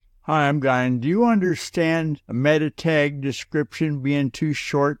Hi, I'm Guy, and do you understand a meta tag description being too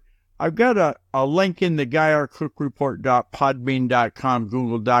short? I've got a link in the GuyRCookReport.podbean.com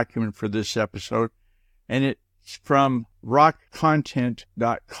Google document for this episode, and it's from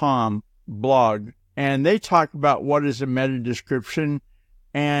rockcontent.com blog, and they talk about what is a meta description,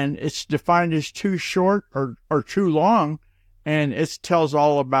 and it's defined as too short or too long, and it tells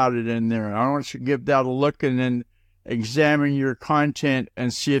all about it in there. I want you to give that a look and then examine your content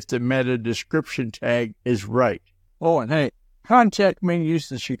and see if the meta description tag is right. Oh, and hey, contact me. Use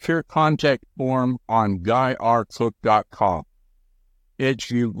the secure contact form on GuyRCook.com.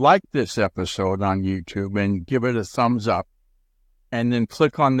 If you like this episode on YouTube, and give it a thumbs up, and then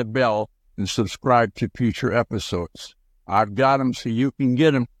click on the bell and subscribe to future episodes. I've got them so you can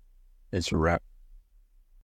get them. It's a wrap.